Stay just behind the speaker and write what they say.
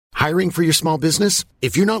Hiring for your small business?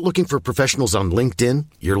 If you're not looking for professionals on LinkedIn,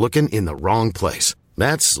 you're looking in the wrong place.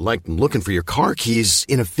 That's like looking for your car keys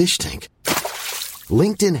in a fish tank.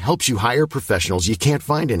 LinkedIn helps you hire professionals you can't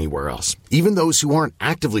find anywhere else, even those who aren't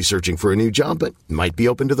actively searching for a new job but might be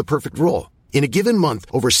open to the perfect role. In a given month,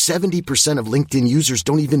 over 70% of LinkedIn users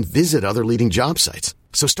don't even visit other leading job sites.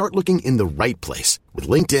 So start looking in the right place. With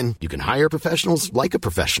LinkedIn, you can hire professionals like a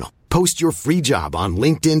professional. Post your free job on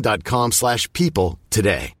linkedin.com/people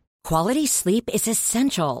today. Quality sleep is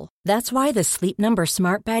essential. That's why the Sleep Number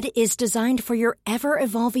Smart Bed is designed for your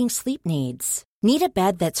ever-evolving sleep needs. Need a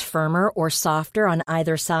bed that's firmer or softer on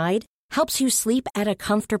either side? Helps you sleep at a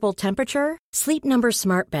comfortable temperature? Sleep Number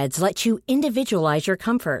Smart Beds let you individualize your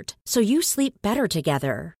comfort, so you sleep better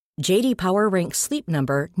together. J.D. Power ranks Sleep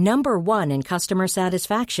Number number 1 in customer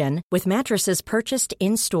satisfaction with mattresses purchased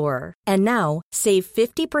in-store. And now, save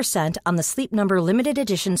 50% on the Sleep Number Limited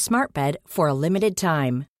Edition Smart Bed for a limited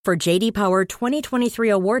time. For J.D. Power 2023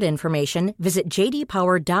 award information, visit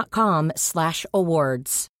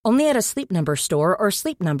jdpower.com/awards. Only at a Sleep Number store or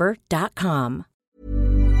sleepnumber.com.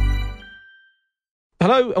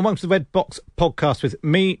 Hello and welcome to the Red Box Podcast with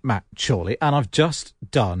me, Matt Chorley, and I've just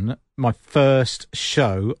done my first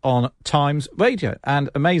show on Times Radio, and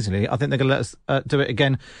amazingly, I think they're going to let us do it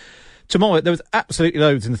again tomorrow. There was absolutely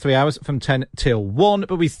loads in the 3 hours from 10 till 1,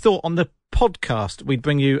 but we thought on the podcast we'd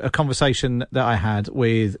bring you a conversation that I had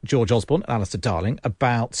with George Osborne and Alistair Darling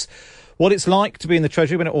about what it's like to be in the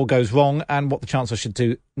Treasury when it all goes wrong and what the Chancellor should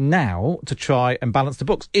do now to try and balance the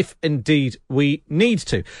books, if indeed we need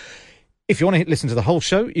to. If you want to listen to the whole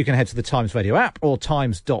show, you can head to the Times Radio app or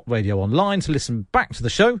times.radio online to listen back to the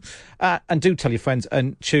show. And do tell your friends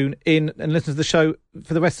and tune in and listen to the show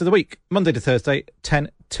for the rest of the week, Monday to Thursday,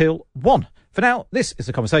 10 till 1. For now, this is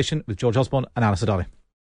the conversation with George Osborne and Alistair Darling.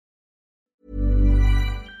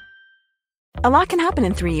 A lot can happen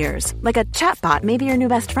in 3 years, like a chatbot may be your new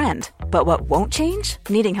best friend. But what won't change?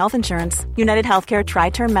 Needing health insurance. United Healthcare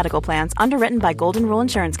Tri-Term Medical Plans, underwritten by Golden Rule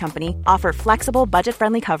Insurance Company, offer flexible,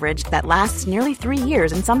 budget-friendly coverage that lasts nearly 3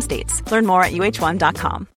 years in some states. Learn more at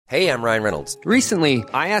uh1.com. Hey, I'm Ryan Reynolds. Recently,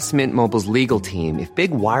 I asked Mint Mobile's legal team if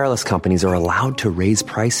big wireless companies are allowed to raise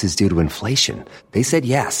prices due to inflation. They said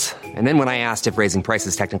yes. And then when I asked if raising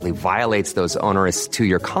prices technically violates those onerous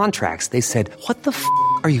 2-year contracts, they said, "What the f***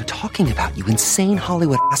 are you talking about, you insane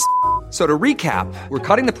Hollywood ass?" So to recap, we're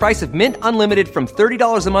cutting the price of Mint Unlimited from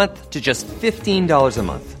 $30 a month to just $15 a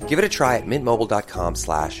month. Give it a try at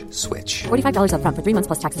mintmobile.com/switch. $45 up front for 3 months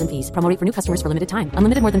plus taxes and fees. Promo rate for new customers for limited time.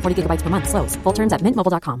 Unlimited more than 40 gigabytes per month. Slows full terms at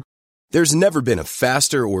mintmobile.com. There's never been a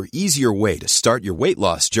faster or easier way to start your weight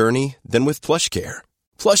loss journey than with PlushCare.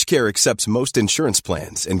 PlushCare accepts most insurance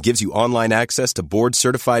plans and gives you online access to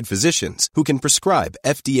board-certified physicians who can prescribe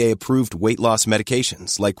FDA-approved weight loss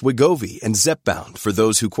medications like Wegovy and Zepbound for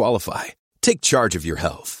those who qualify. Take charge of your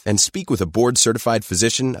health and speak with a board-certified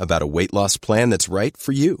physician about a weight loss plan that's right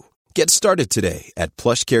for you. Get started today at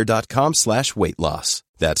plushcare.com/weight loss.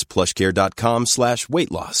 That's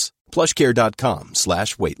plushcare.com/weight loss.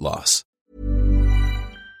 plushcare.com/weight loss.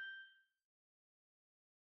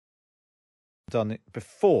 Done it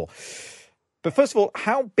before. But first of all,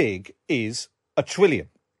 how big is a trillion?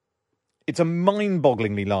 It's a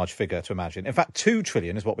mind-bogglingly large figure to imagine. In fact, 2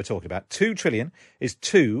 trillion is what we're talking about. 2 trillion is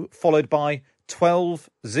 2 followed by 12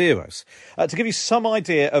 zeros. To give you some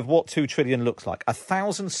idea of what 2 trillion looks like,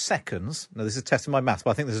 1,000 seconds, now this is testing my maths,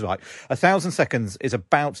 but I think this is right. 1,000 seconds is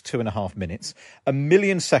about 2.5 minutes.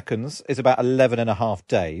 1,000,000 seconds is about 11.5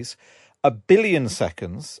 days. 1,000,000,000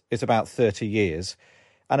 seconds is about 30 years.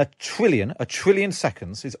 And a trillion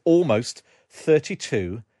seconds is almost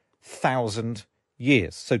 32,000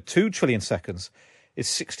 years. So 2 trillion seconds is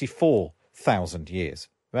 64,000 years.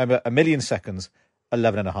 Remember, 1,000,000 seconds,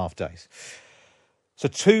 11.5 days. So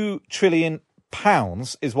 2 trillion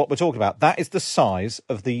pounds is what we're talking about. That is the size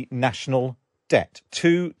of the national debt.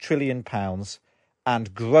 2 trillion pounds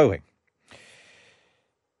and growing.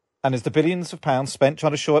 And as the billions of pounds spent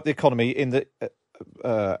trying to shore up the economy in the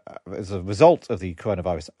as a result of the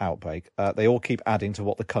coronavirus outbreak, they all keep adding to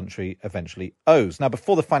what the country eventually owes. Now,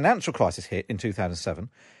 before the financial crisis hit in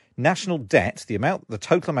 2007, national debt, the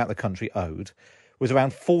total amount the country owed, was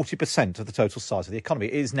around 40% of the total size of the economy.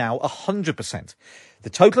 It is now 100%.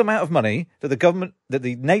 The total amount of money that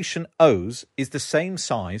the nation owes is the same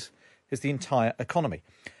size as the entire economy.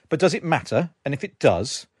 But does it matter? And if it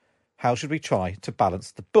does, how should we try to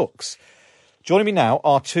balance the books? Joining me now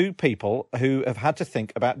are 2 people who have had to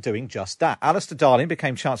think about doing just that. Alistair Darling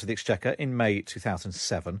became Chancellor of the Exchequer in May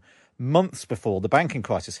 2007, months before the banking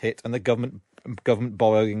crisis hit and the government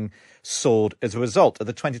borrowing soared as a result. At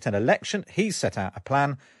the 2010 election, he set out a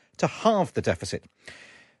plan to halve the deficit.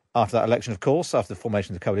 After that election, of course, after the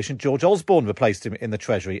formation of the coalition, George Osborne replaced him in the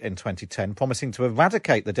Treasury in 2010, promising to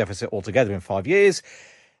eradicate the deficit altogether in 5 years.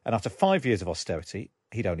 And after 5 years of austerity,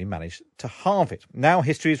 he'd only managed to halve it. Now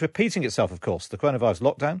history is repeating itself, of course. The coronavirus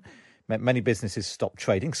lockdown meant many businesses stopped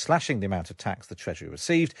trading, slashing the amount of tax the Treasury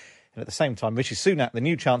received. And at the same time, Rishi Sunak, the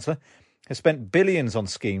new Chancellor, has spent billions on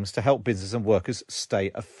schemes to help business and workers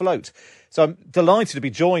stay afloat. So I'm delighted to be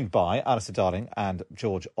joined by Alistair Darling and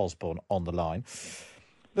George Osborne on the line.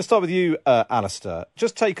 Let's start with you, Alistair.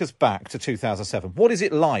 Just take us back to 2007. What is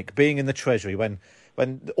it like being in the Treasury when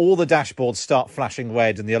all the dashboards start flashing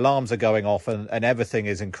red and the alarms are going off and everything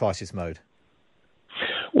is in crisis mode?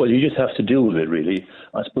 Well, you just have to deal with it, really.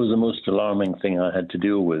 I suppose the most alarming thing I had to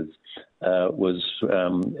deal with was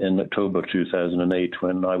in October 2008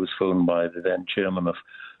 when I was phoned by the then chairman of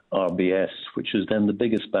RBS, which is then the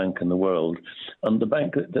biggest bank in the world. And the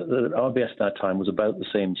bank, the RBS at that time was about the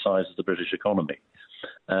same size as the British economy.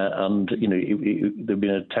 There'd been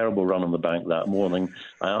a terrible run on the bank that morning.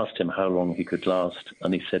 I asked him how long he could last,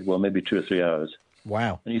 and he said, well, maybe 2 or 3 hours.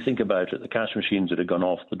 Wow. And you think about it, the cash machines would have gone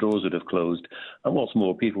off, the doors would have closed, and what's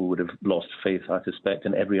more, people would have lost faith, I suspect,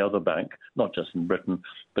 in every other bank, not just in Britain,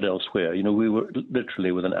 but elsewhere. You know, we were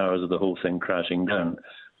literally within hours of the whole thing crashing down.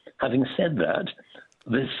 Having said that,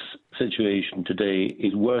 this situation today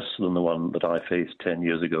is worse than the one that I faced 10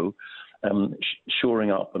 years ago.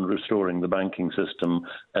 Shoring up and restoring the banking system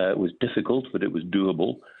was difficult, but it was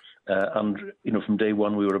doable. From day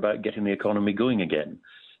one, we were about getting the economy going again.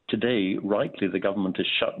 Today, rightly, the government has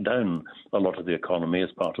shut down a lot of the economy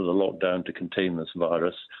as part of the lockdown to contain this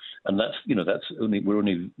virus, and we're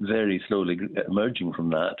only very slowly emerging from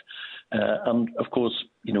that. And of course,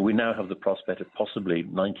 we now have the prospect of possibly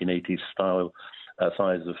 1980s style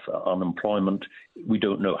size of unemployment. We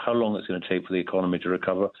don't know how long it's going to take for the economy to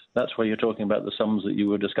recover. That's why you're talking about the sums that you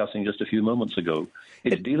were discussing just a few moments ago.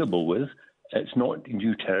 It's dealable with. It's not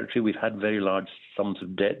new territory. We've had very large sums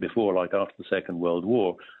of debt before, like after the Second World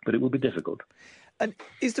War, but it will be difficult. And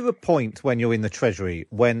is there a point when you're in the Treasury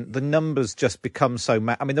when the numbers just become so...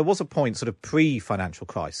 there was a point sort of pre-financial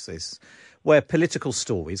crisis where political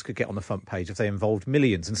stories could get on the front page if they involved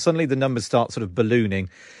millions, and suddenly the numbers start sort of ballooning,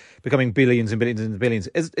 becoming billions and billions and billions.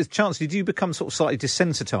 As Chancellor, do you become sort of slightly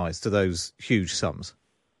desensitised to those huge sums?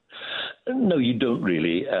 No, you don't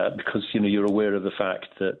really, because you're aware of the fact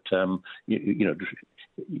that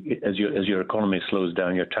as your economy slows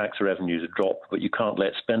down, your tax revenues drop, but you can't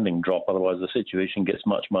let spending drop, otherwise the situation gets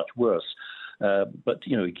much, much worse. But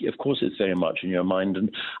of course, it's very much in your mind.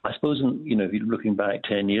 And I suppose, if you're looking back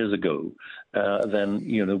 10 years ago, then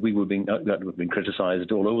we were being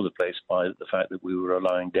criticised all over the place by the fact that we were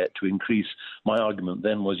allowing debt to increase. My argument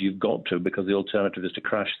then was you've got to, because the alternative is to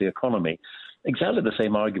crash the economy. Exactly the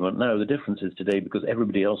same argument now. The difference is today because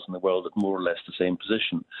everybody else in the world is more or less the same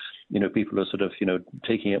position. People are sort of,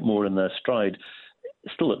 taking it more in their stride.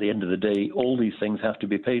 Still, at the end of the day, all these things have to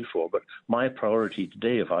be paid for. But my priority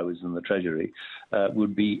today, if I was in the Treasury,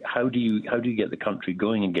 would be how do you get the country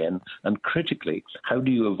going again? And critically, how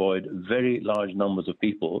do you avoid very large numbers of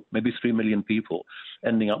people, maybe 3 million people,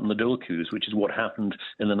 ending up in the dole queues, which is what happened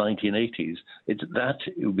in the 1980s? It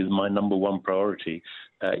would be my number one priority.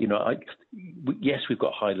 Yes, we've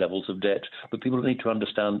got high levels of debt, but people need to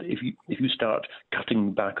understand if you start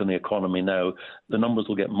cutting back on the economy now, the numbers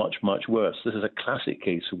will get much, much worse. This is a classic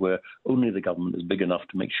case where only the government is big enough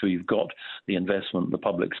to make sure you've got the investment, the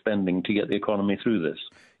public spending to get the economy through this.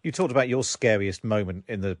 You talked about your scariest moment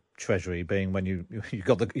in the Treasury being when you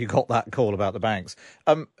got that call about the banks.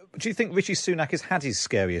 Do you think Rishi Sunak has had his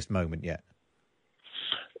scariest moment yet?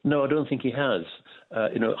 No, I don't think he has.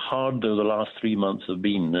 Hard though the last 3 months have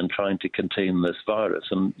been in trying to contain this virus,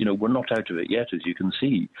 and we're not out of it yet, as you can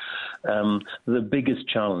see. The biggest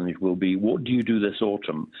challenge will be what do you do this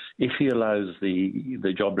autumn if he allows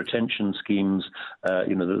the job retention schemes,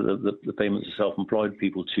 the payments to self-employed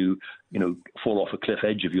people to fall off a cliff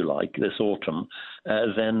edge, if you like, this autumn.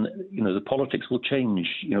 Then the politics will change.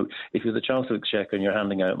 If you're the Chancellor of the Exchequer and you're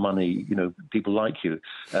handing out money, people like you,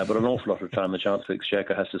 but an awful lot of time the Chancellor of the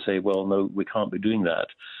Exchequer has to say, well, no, we can't be doing that.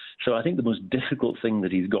 So I think the most difficult thing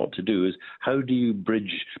that he's got to do is how do you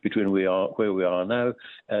bridge between where we are now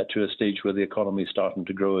to a stage where the economy is starting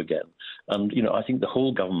to grow again. And, I think the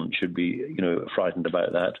whole government should be, frightened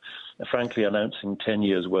about that. Frankly, announcing 10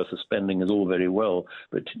 years' worth of spending is all very well,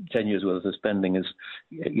 but 10 years' worth of spending is,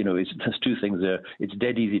 there's two things there. It's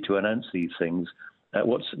dead easy to announce these things.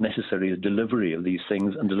 What's necessary is delivery of these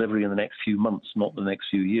things, and delivery in the next few months, not the next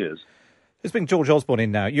few years. Let's bring George Osborne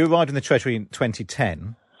in now. You arrived in the Treasury in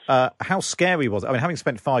 2010. How scary was it? Having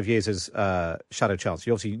spent 5 years as Shadow Chancellor,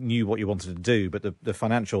 you obviously knew what you wanted to do, but the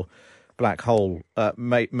financial black hole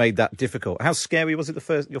made that difficult. How scary was it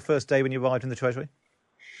your first day when you arrived in the Treasury?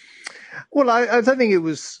 Well, I don't think it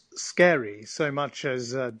was scary so much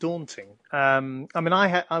as daunting. I mean,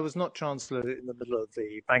 I was not Chancellor in the middle of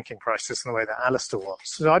the banking crisis in the way that Alistair was,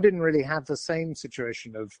 so I didn't really have the same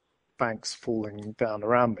situation of banks falling down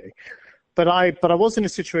around me. But I was in a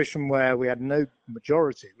situation where we had no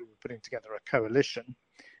majority. We were putting together a coalition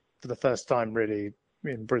for the first time, really,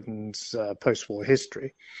 in Britain's post-war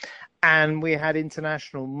history, and we had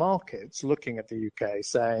international markets looking at the UK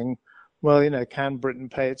saying, well, can Britain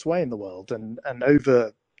pay its way in the world? And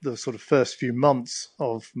over the sort of first few months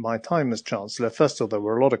of my time as Chancellor, first of all, there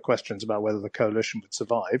were a lot of questions about whether the coalition would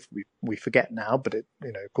survive. We forget now, but of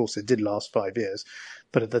course, it did last 5 years.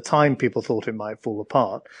 But at the time, people thought it might fall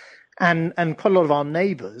apart. And quite a lot of our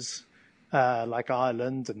neighbours, like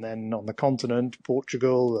Ireland, and then on the continent,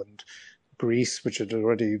 Portugal and Greece, which had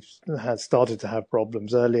already started to have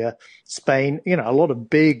problems earlier, Spain, a lot of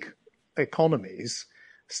big economies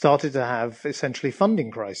started to have essentially funding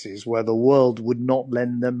crises where the world would not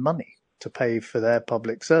lend them money to pay for their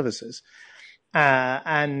public services.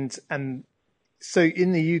 And so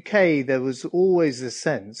in the UK, there was always this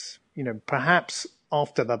sense, perhaps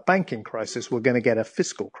after the banking crisis, we're going to get a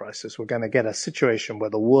fiscal crisis. We're going to get a situation where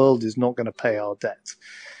the world is not going to pay our debt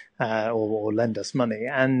or lend us money.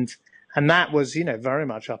 And that was, very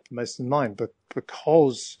much uppermost in mind, but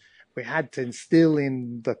because we had to instill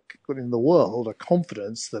in the world a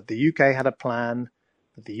confidence that the UK had a plan,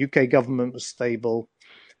 that the UK government was stable,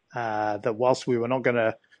 that whilst we were not going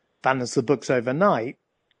to balance the books overnight,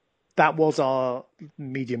 that was our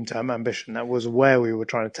medium-term ambition. That was where we were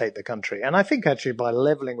trying to take the country. And I think actually by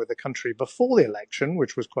levelling with the country before the election,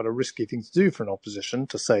 which was quite a risky thing to do for an opposition,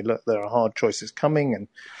 to say, look, there are hard choices coming and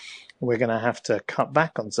we're going to have to cut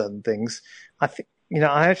back on certain things, I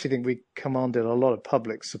actually think we commanded a lot of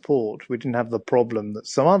public support. We didn't have the problem that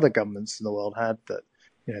some other governments in the world had, that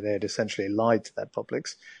they had essentially lied to their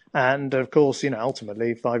publics. And of course,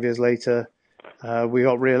 ultimately 5 years later, we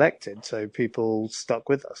got re-elected, so people stuck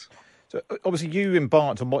with us. So obviously you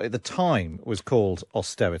embarked on what at the time was called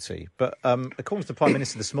austerity, but according to the Prime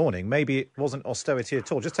Minister this morning, maybe it wasn't austerity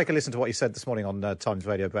at all. Just take a listen to what he said this morning on Times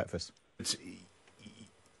Radio Breakfast.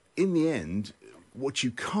 In the end, what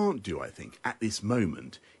you can't do, I think, at this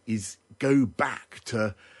moment is go back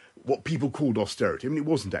to what people called austerity. I mean, it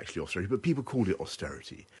wasn't actually austerity, but people called it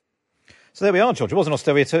austerity. So there we are, George. It wasn't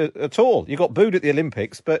austerity at all. You got booed at the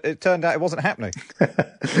Olympics, but it turned out it wasn't happening.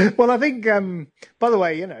 Well, I think, by the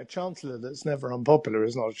way, a chancellor that's never unpopular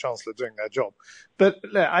is not a chancellor doing their job. But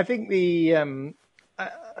look, I think I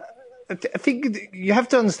think you have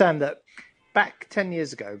to understand that back 10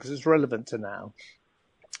 years ago, because it's relevant to now,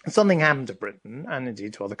 something happened to Britain and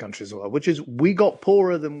indeed to other countries as well, which is we got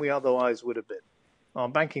poorer than we otherwise would have been. Our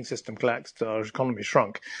banking system collapsed, our economy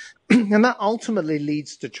shrunk. And that ultimately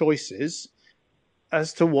leads to choices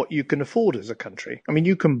as to what you can afford as a country. I mean,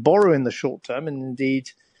 you can borrow in the short term, and indeed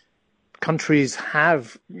countries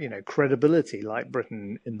have, credibility like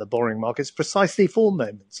Britain in the borrowing markets precisely for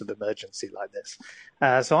moments of emergency like this.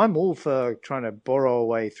 So I'm all for trying to borrow our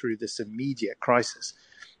way through this immediate crisis.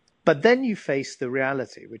 But then you face the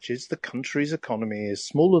reality, which is the country's economy is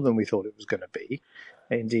smaller than we thought it was going to be.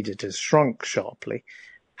 Indeed, it has shrunk sharply.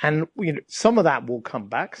 And some of that will come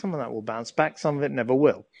back, some of that will bounce back, some of it never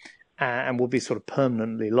will, and will be sort of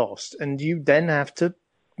permanently lost. And you then have to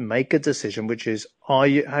make a decision, which is, how are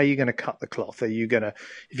you going to cut the cloth? Are you going to,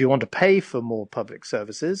 if you want to pay for more public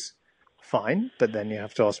services, fine, but then you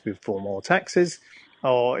have to ask people for more taxes.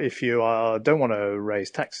 Or if you don't want to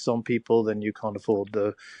raise taxes on people, then you can't afford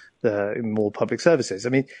the more public services. I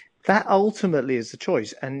mean, that ultimately is the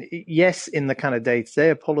choice. And yes, in the kind of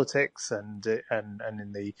day-to-day of politics and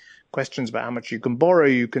in the questions about how much you can borrow,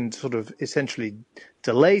 you can sort of essentially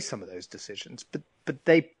delay some of those decisions. But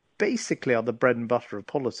they basically are the bread and butter of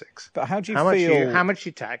politics. But how do you feel? How much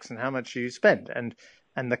you tax and how much you spend.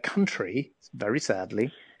 And the country, very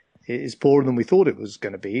sadly, is poorer than we thought it was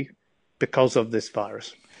going to be because of this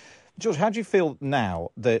virus. George, how do you feel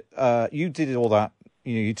now that you did all that?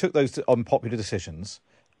 You took those unpopular decisions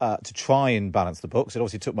to try and balance the books. It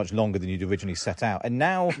obviously took much longer than you'd originally set out. And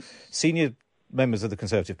now senior members of the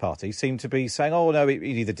Conservative Party seem to be saying, oh, no, it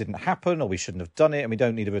either didn't happen or we shouldn't have done it and we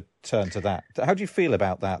don't need to return to that. How do you feel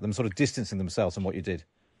about that, them sort of distancing themselves from what you did?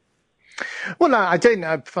 Well, no, I don't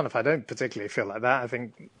particularly feel like that. I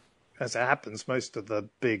think, as it happens, most of the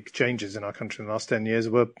big changes in our country in the last 10 years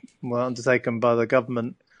were undertaken by the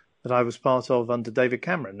government that I was part of under David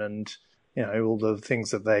Cameron. And all the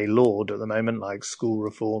things that they laud at the moment, like school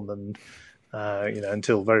reform and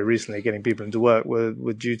until very recently, getting people into work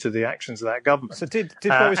were due to the actions of that government. So did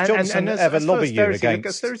Boris Johnson ever lobby you against?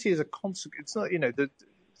 Austerity is a consequence. It's not,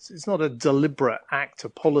 it's not a deliberate act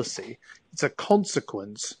of policy. It's a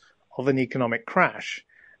consequence of an economic crash.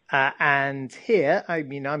 And here,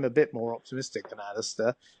 I'm a bit more optimistic than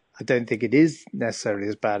Alistair. I don't think it is necessarily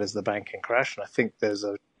as bad as the banking crash, and I think there's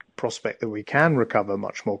a prospect that we can recover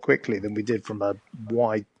much more quickly than we did from a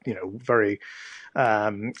wide, very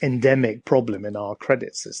endemic problem in our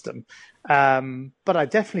credit system. But I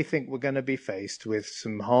definitely think we're going to be faced with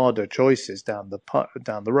some harder choices down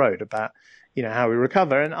the road about, how we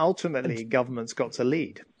recover, and ultimately government's got to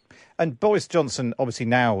lead. And Boris Johnson obviously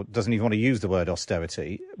now doesn't even want to use the word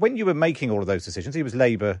austerity. When you were making all of those decisions, he was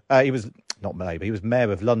Labour. He was not Labour. He was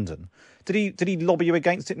Mayor of London. Did he lobby you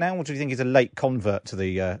against it now, or do you think he's a late convert to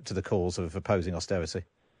the cause of opposing austerity?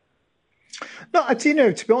 No,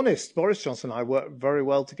 to be honest, Boris Johnson and I work very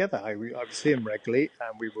well together. I would see him regularly,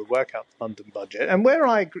 and we would work out the London budget. And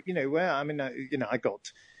I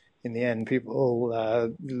got. In the end, people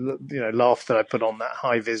laughed that I put on that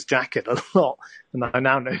high-vis jacket a lot, and I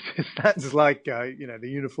now notice that's like the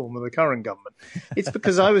uniform of the current government. It's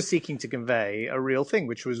because I was seeking to convey a real thing,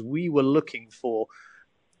 which was we were looking for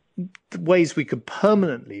ways we could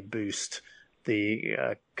permanently boost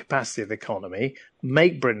the capacity of the economy,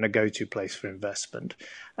 make Britain a go-to place for investment,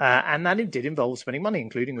 and that it did involve spending money,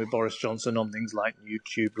 including with Boris Johnson on things like new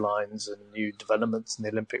tube lines and new developments in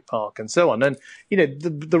the Olympic Park and so on. And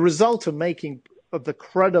the result of the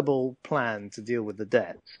credible plan to deal with the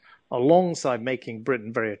debts, alongside making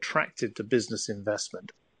Britain very attractive to business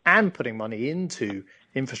investment and putting money into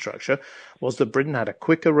infrastructure, was that Britain had a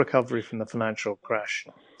quicker recovery from the financial crash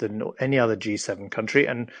than any other G7 country,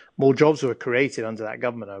 and more jobs were created under that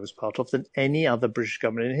government I was part of than any other British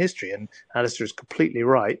government in history. And Alistair is completely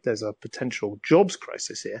right. There's a potential jobs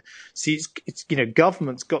crisis here. See, it's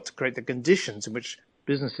government's got to create the conditions in which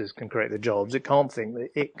businesses can create the jobs. It can't think that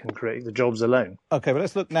it can create the jobs alone. OK, well,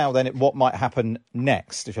 let's look now then at what might happen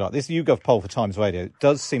next, if you like. This YouGov poll for Times Radio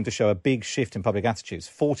does seem to show a big shift in public attitudes.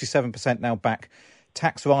 47% now back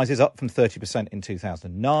tax rises, up from 30% in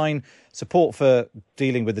 2009. Support for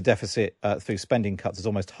dealing with the deficit through spending cuts has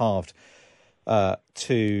almost halved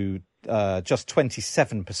to just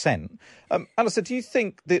 27%. Alistair, do you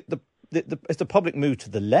think that is the public move to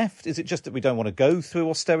the left? Is it just that we don't want to go through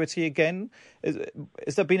austerity again?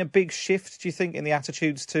 Has there been a big shift, do you think, in the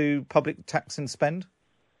attitudes to public tax and spend?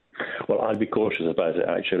 Well, I'd be cautious about it,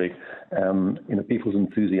 actually. People's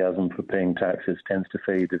enthusiasm for paying taxes tends to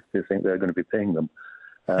fade if they think they're going to be paying them.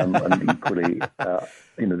 And equally,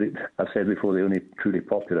 I've said before, the only truly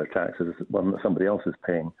popular tax is one that somebody else is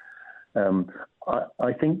paying.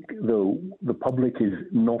 I think, though, the public is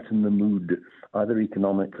not in the mood, either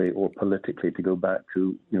economically or politically, to go back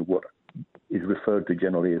to what is referred to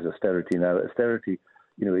generally as austerity. Now, austerity,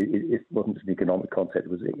 it wasn't an economic concept;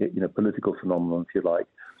 it was a political phenomenon, if you like.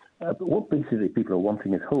 But what basically people are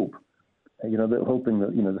wanting is hope. They're hoping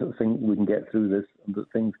that that we can get through this and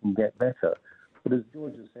that things can get better. But as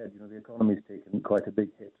George has said, the economy's taken quite a big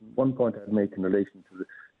hit. And one point I'd make in relation to the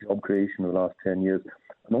job creation of the last 10 years,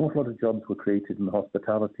 an awful lot of jobs were created in the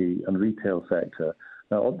hospitality and retail sector.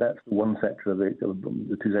 Now, that's the one sector of the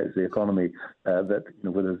two sectors of the economy that,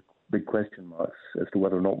 where there's big question marks as to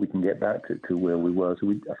whether or not we can get back to where we were. So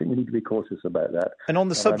I think we need to be cautious about that. And on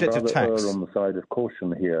the subject of tax, err on the side of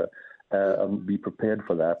caution here. And be prepared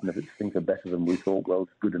for that. And if things are better than we thought, well,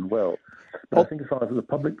 it's good and well. But I think as far as the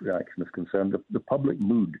public reaction is concerned, the public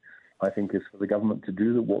mood, I think, is for the government to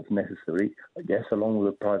do what's necessary, I guess, along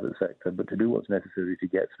with the private sector, but to do what's necessary to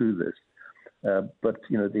get through this. But,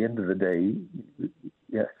 at the end of the day,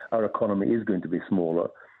 our economy is going to be smaller.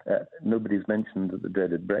 Nobody's mentioned the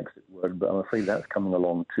dreaded Brexit word, but I'm afraid that's coming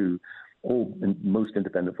along too. Most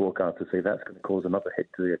independent forecasters say that's going to cause another hit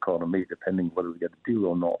to the economy, depending whether we get a deal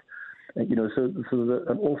or not. So there's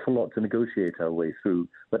an awful lot to negotiate our way through.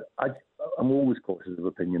 But I'm always cautious of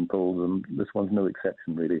opinion polls, and this one's no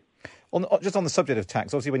exception, really. Just on the subject of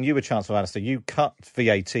tax, obviously when you were Chancellor, Alistair, you cut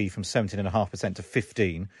VAT from 17.5%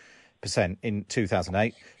 to 15% in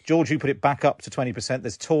 2008. George, you put it back up to 20%.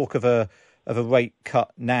 There's talk of a rate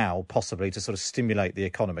cut now, possibly, to sort of stimulate the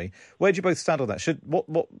economy. Where do you both stand on that?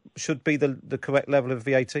 What should be the correct level of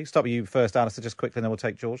VAT? Start with you first, Alistair, just quickly, and then we'll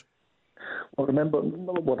take George. Well, remember,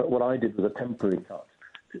 what I did was a temporary cut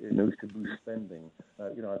to boost spending.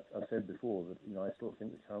 I've said before that I still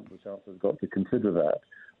think the Chancellor's got to consider that.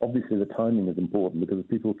 Obviously, the timing is important because if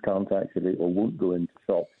people can't actually or won't go into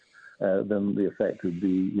shops, then the effect would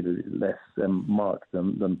be less marked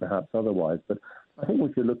than perhaps otherwise. But I think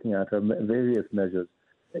what you're looking at are various measures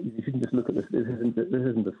you shouldn't just look at this. This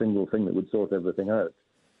isn't a single thing that would sort everything out.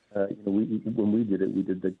 When we did it, we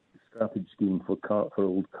did the scrappage scheme for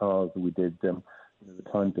old cars. We did the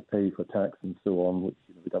time to pay for tax and so on, which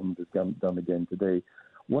the government has done again today.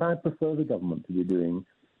 What I prefer the government to be doing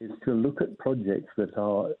is to look at projects that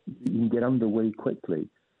you can get underway quickly.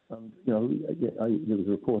 And there was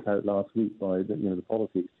a report out last week by the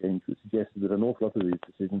Policy Exchange which suggested that an awful lot of these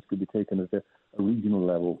decisions could be taken at a regional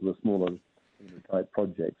level for the smaller type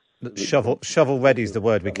projects. Shovel ready is the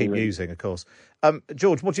word we keep using, of course.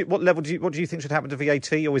 George, what do you think should happen to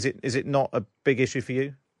VAT, or is it not a big issue for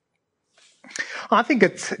you? I think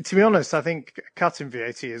to be honest, I think cutting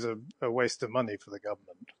VAT is a waste of money for the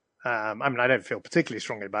government. I don't feel particularly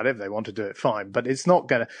strongly about it. If they want to do it, fine. But it's not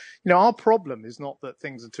going to, our problem is not that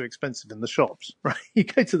things are too expensive in the shops, right? You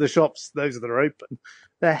go to the shops, those that are open,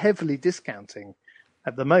 they're heavily discounting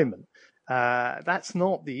at the moment. That's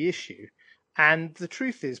not the issue. And the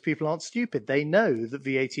truth is, people aren't stupid. They know that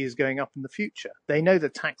VAT is going up in the future. They know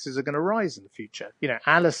that taxes are going to rise in the future.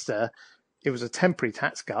 Alistair, it was a temporary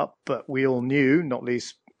tax cut, but we all knew, not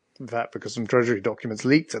least, in fact, because some Treasury documents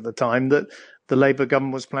leaked at the time, that the Labour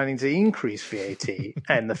government was planning to increase VAT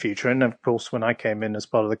in the future. And of course, when I came in as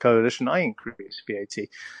part of the coalition, I increased VAT.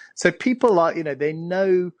 So people are, they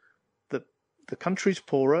know that the country's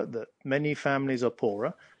poorer, that many families are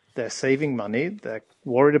poorer. They're saving money. They're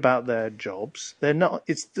worried about their jobs. They're not.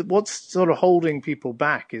 It's what's sort of holding people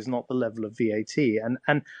back is not the level of VAT.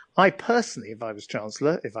 And I personally, if I was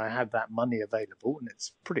Chancellor, if I had that money available, and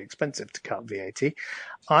it's pretty expensive to cut VAT,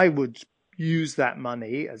 I would use that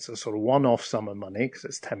money as a sort of one-off summer money because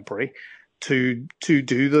it's temporary to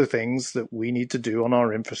do the things that we need to do on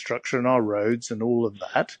our infrastructure and our roads and all of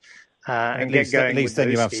that. And get going. At least then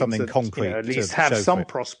you have something concrete. At least have some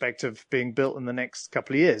prospect of being built in the next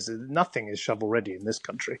couple of years. Nothing is shovel ready in this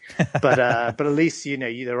country, but at least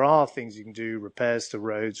there are things you can do: repairs to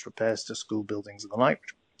roads, repairs to school buildings, and the like.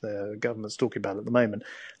 The government's talking about at the moment.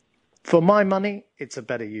 For my money, it's a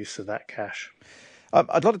better use of that cash.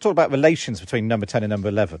 I'd like to talk about relations between number 10 and number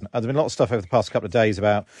 11. There's been a lot of stuff over the past couple of days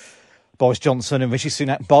about Boris Johnson and Rishi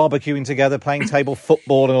Sunak barbecuing together, playing table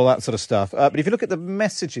football and all that sort of stuff. But if you look at the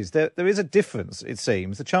messages, there is a difference, it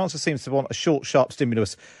seems. The Chancellor seems to want a short, sharp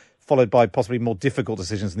stimulus followed by possibly more difficult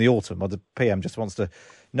decisions in the autumn, while the PM just wants to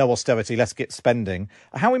no austerity, let's get spending.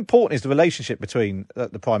 How important is the relationship between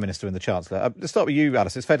the Prime Minister and the Chancellor? Let's start with you,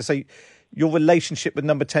 Alice. It's fair to say your relationship with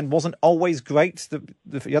number 10 wasn't always great.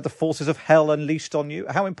 You had the forces of hell unleashed on you.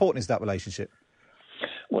 How important is that relationship?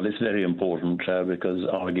 Well, it's very important because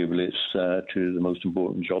arguably it's two of the most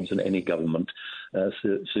important jobs in any government. So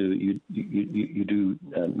you do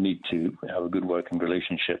need to have a good working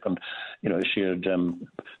relationship and a shared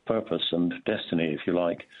purpose and destiny, if you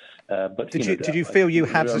like. But did you feel you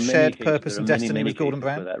had a shared purpose and destiny with Gordon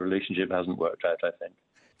Brown? That relationship hasn't worked out, I think.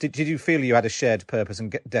 Did you feel you had a shared purpose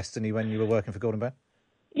and destiny when you were working for Gordon Brown?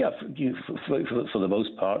 Yeah, for the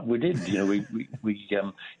most part, we did. We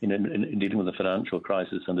in dealing with the financial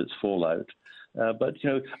crisis and its fallout. But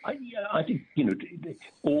I think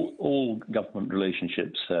all government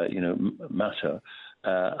relationships matter.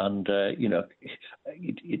 And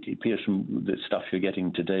it appears from the stuff you're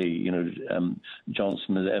getting today,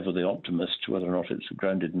 Johnson is ever the optimist. Whether or not it's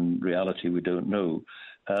grounded in reality, we don't know.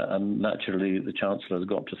 And naturally, the Chancellor has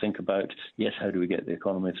got to think about, yes, how do we get the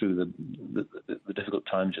economy through the difficult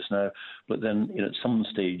times just now? But then, at some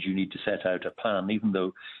stage, you need to set out a plan, even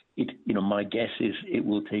though my guess is it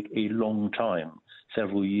will take a long time,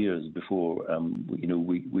 several years before,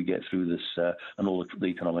 we get through this and all the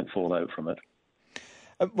economic fallout from it.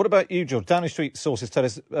 What about you, George? Downing Street sources tell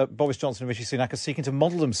us Boris Johnson and Rishi Sunak are seeking to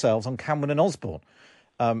model themselves on Cameron and Osborne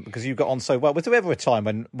because you got on so well. Was there ever a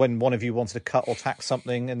time when one of you wanted to cut or tax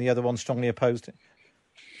something and the other one strongly opposed it?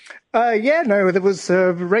 There was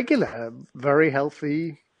a regular, very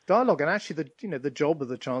healthy dialogue. And actually, the job of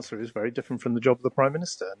the Chancellor is very different from the job of the Prime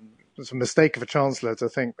Minister. And it's a mistake of a Chancellor to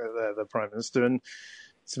think that they're the Prime Minister, and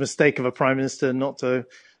it's a mistake of a Prime Minister not to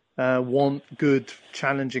want good,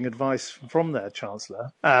 challenging advice from their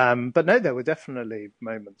Chancellor. But no, there were definitely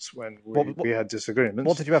moments when we had disagreements.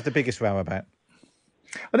 What did you have the biggest row about?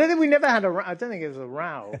 I don't think we never had I don't think it was a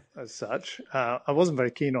row as such. I wasn't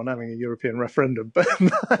very keen on having a European referendum, but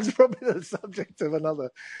that's probably the subject of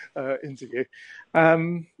another interview.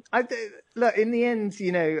 Look, in the end,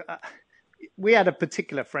 we had a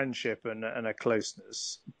particular friendship and a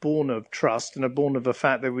closeness born of trust and born of the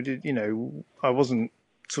fact that we did, I wasn't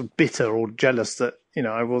sort of bitter or jealous that,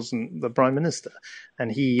 I wasn't the Prime Minister.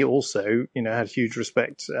 And he also, had huge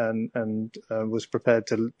respect and was prepared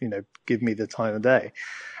to, give me the time of day.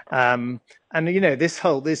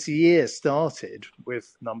 This year started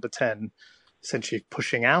with Number 10 essentially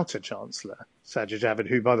pushing out a Chancellor, Sajid Javid,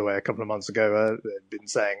 who, by the way, a couple of months ago had been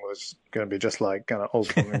saying was going to be just like kind of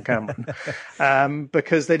Osborne and Cameron,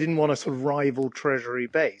 because they didn't want a sort of rival Treasury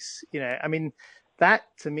base. That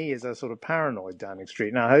to me is a sort of paranoid Downing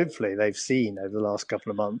Street. Now, hopefully they've seen over the last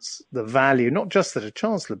couple of months the value, not just that a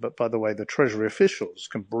Chancellor, but by the way, the Treasury officials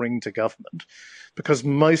can bring to government, because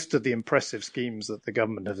most of the impressive schemes that the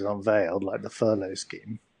government has unveiled, like the furlough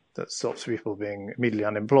scheme, that stops people being immediately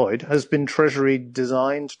unemployed, has been Treasury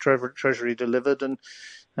designed, Treasury delivered,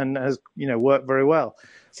 and has worked very well.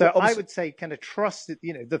 So I would say kind of trust it.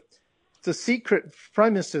 The secret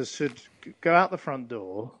Prime Ministers should go out the front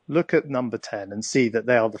door, look at Number 10, and see that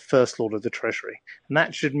they are the First Lord of the Treasury, and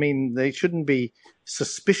that should mean they shouldn't be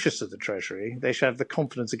suspicious of the Treasury. They should have the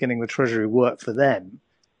confidence of getting the Treasury work for them,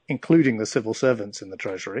 including the civil servants in the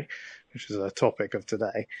Treasury, which is a topic of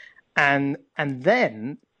today, and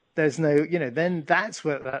then. There's no, then that's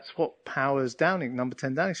what powers Number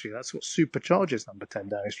 10 Downing Street. That's what supercharges Number 10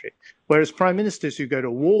 Downing Street. Whereas Prime Ministers who go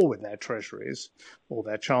to war with their treasuries or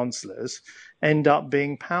their chancellors end up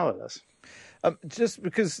being powerless. Just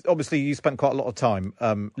because, obviously, you spent quite a lot of time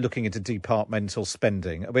looking into departmental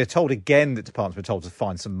spending. We're told again that departments were told to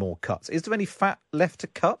find some more cuts. Is there any fat left to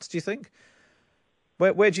cut, do you think?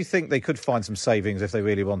 Where do you think they could find some savings if they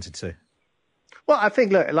really wanted to? Well, I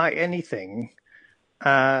think, look, like anything...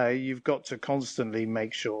 you've got to constantly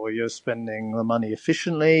make sure you're spending the money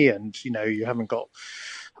efficiently, and you haven't got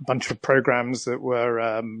a bunch of programs that were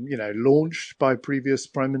launched by previous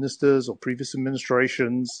prime ministers or previous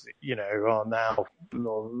administrations are now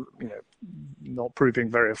not proving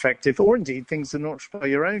very effective, or indeed things are launched by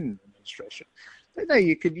your own administration. But no,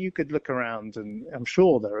 you could look around, and I'm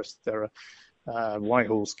sure there are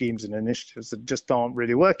Whitehall schemes and initiatives that just aren't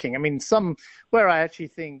really working. I mean, some where I actually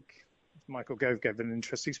think Michael Gove gave an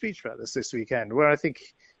interesting speech about this weekend, where I think,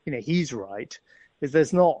 he's right, is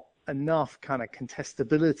there's not enough kind of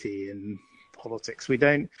contestability in politics. We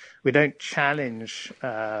don't challenge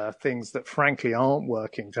things that frankly aren't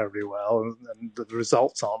working terribly well, and the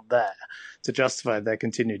results aren't there to justify their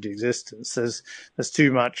continued existence. There's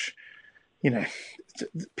too much,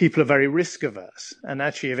 people are very risk averse. And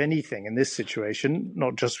actually, if anything, in this situation,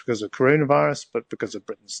 not just because of coronavirus, but because of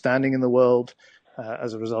Britain's standing in the world,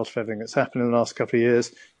 as a result of everything that's happened in the last couple of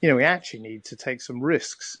years, we actually need to take some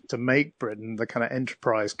risks to make Britain the kind of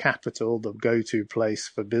enterprise capital, the go-to place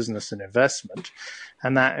for business and investment.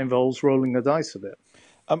 And that involves rolling the dice a bit.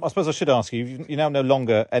 I suppose I should ask you, you're now no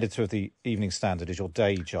longer editor of the Evening Standard, is your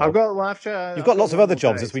day job. You've got lots of other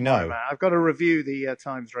jobs, as we know. I've got to review the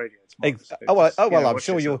Times Radio tomorrow.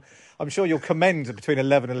 I'm sure you'll commend between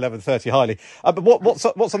 11 and 11:30 highly. But what's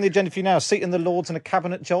on the agenda for you now? A seat in the Lords and a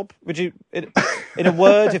cabinet job? Would you, in a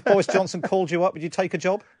word, if Boris Johnson called you up, would you take a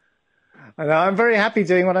job? I'm very happy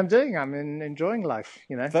doing what I'm doing. I'm enjoying life.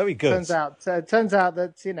 Very good. Turns out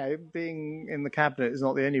that being in the cabinet is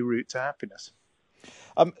not the only route to happiness.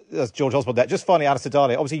 That's George Osborne there. Just finally, Alistair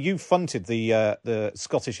Darley, obviously you fronted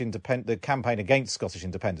the campaign against Scottish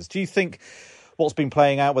independence. Do you think what's been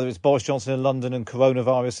playing out, whether it's Boris Johnson in London and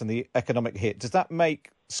coronavirus and the economic hit, does that make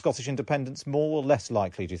Scottish independence more or less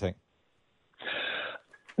likely, do you think?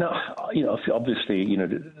 Now, obviously,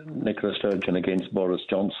 Nicola Sturgeon against Boris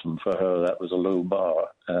Johnson, for her, that was a low bar.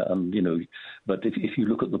 But if you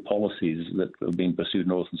look at the policies that are being pursued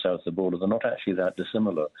north and south of the border, they're not actually that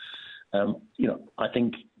dissimilar. I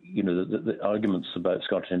think, the arguments about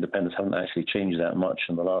Scottish independence haven't actually changed that much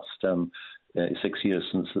in the last 6 years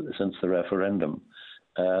since the referendum.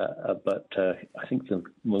 But I think that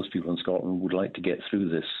most people in Scotland would like to get through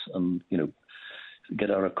this and,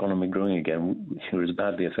 get our economy growing again. We're as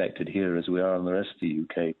badly affected here as we are in the rest of the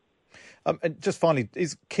UK. And just finally,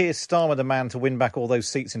 is Keir Starmer the man to win back all those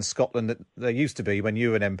seats in Scotland that there used to be when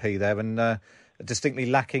you were an MP there and distinctly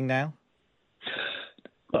lacking now?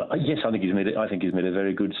 Yes, I think he's made a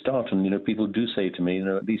very good start, and people do say to me,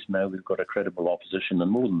 at least now we've got a credible opposition, and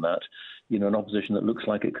more than that, an opposition that looks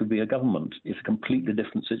like it could be a government. It's a completely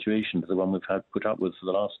different situation to the one we've had put up with for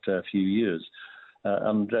the last few years,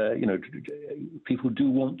 people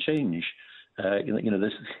do want change.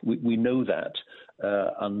 We know that,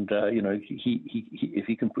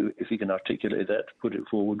 if he can articulate that, put it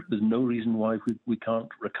forward, there's no reason why we can't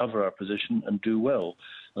recover our position and do well.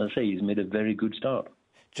 And I say he's made a very good start.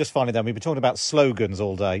 just finally then, we've been talking about slogans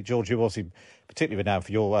all day. George, you obviously particularly renowned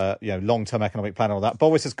for your long-term economic plan and all that.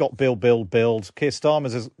 Boris has got build, build, build. Keir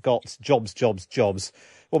Starmer's has got jobs, jobs, jobs.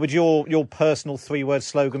 What would your personal 3-word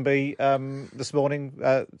slogan be this morning?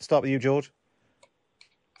 Start with you, George.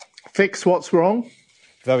 Fix what's wrong.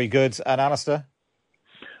 Very good. And Alistair?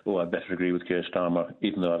 Oh, I better agree with Keir Starmer,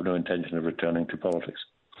 even though I have no intention of returning to politics.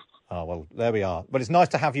 Oh, well, there we are. But it's nice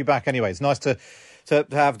to have you back anyway. It's nice to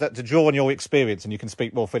have that, to draw on your experience, and you can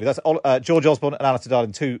speak more freely. That's George Osborne and Alistair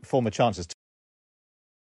Darling, 2 former chancellors.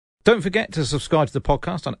 Don't forget to subscribe to the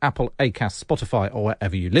podcast on Apple, Acast, Spotify, or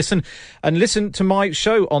wherever you listen. And listen to my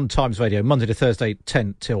show on Times Radio, Monday to Thursday,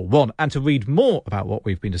 10 till 1. And to read more about what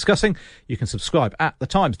we've been discussing, you can subscribe at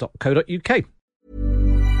thetimes.co.uk.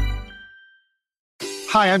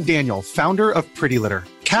 Hi, I'm Daniel, founder of Pretty Litter.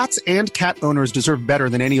 Cats and cat owners deserve better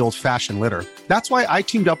than any old-fashioned litter. That's why I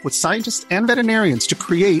teamed up with scientists and veterinarians to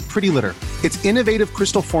create Pretty Litter. Its innovative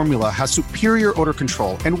crystal formula has superior odor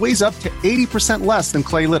control and weighs up to 80% less than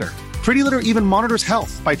clay litter. Pretty Litter even monitors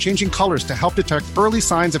health by changing colors to help detect early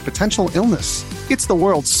signs of potential illness. It's the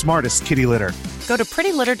world's smartest kitty litter. Go to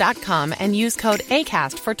prettylitter.com and use code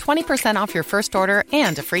ACAST for 20% off your first order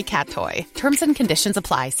and a free cat toy. Terms and conditions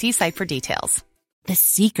apply. See site for details. The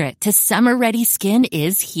secret to summer-ready skin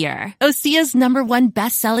is here. Osea's #1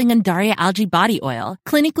 best-selling Undaria Algae Body Oil,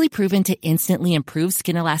 clinically proven to instantly improve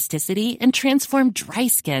skin elasticity and transform dry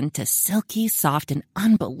skin to silky, soft, and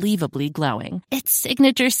unbelievably glowing. Its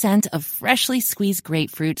signature scent of freshly squeezed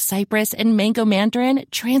grapefruit, cypress, and mango mandarin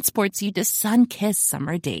transports you to sun-kissed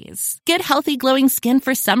summer days. Get healthy, glowing skin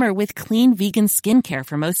for summer with clean, vegan skincare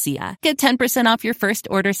from Osea. Get 10% off your first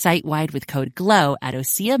order site-wide with code GLOW at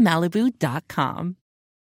OseaMalibu.com.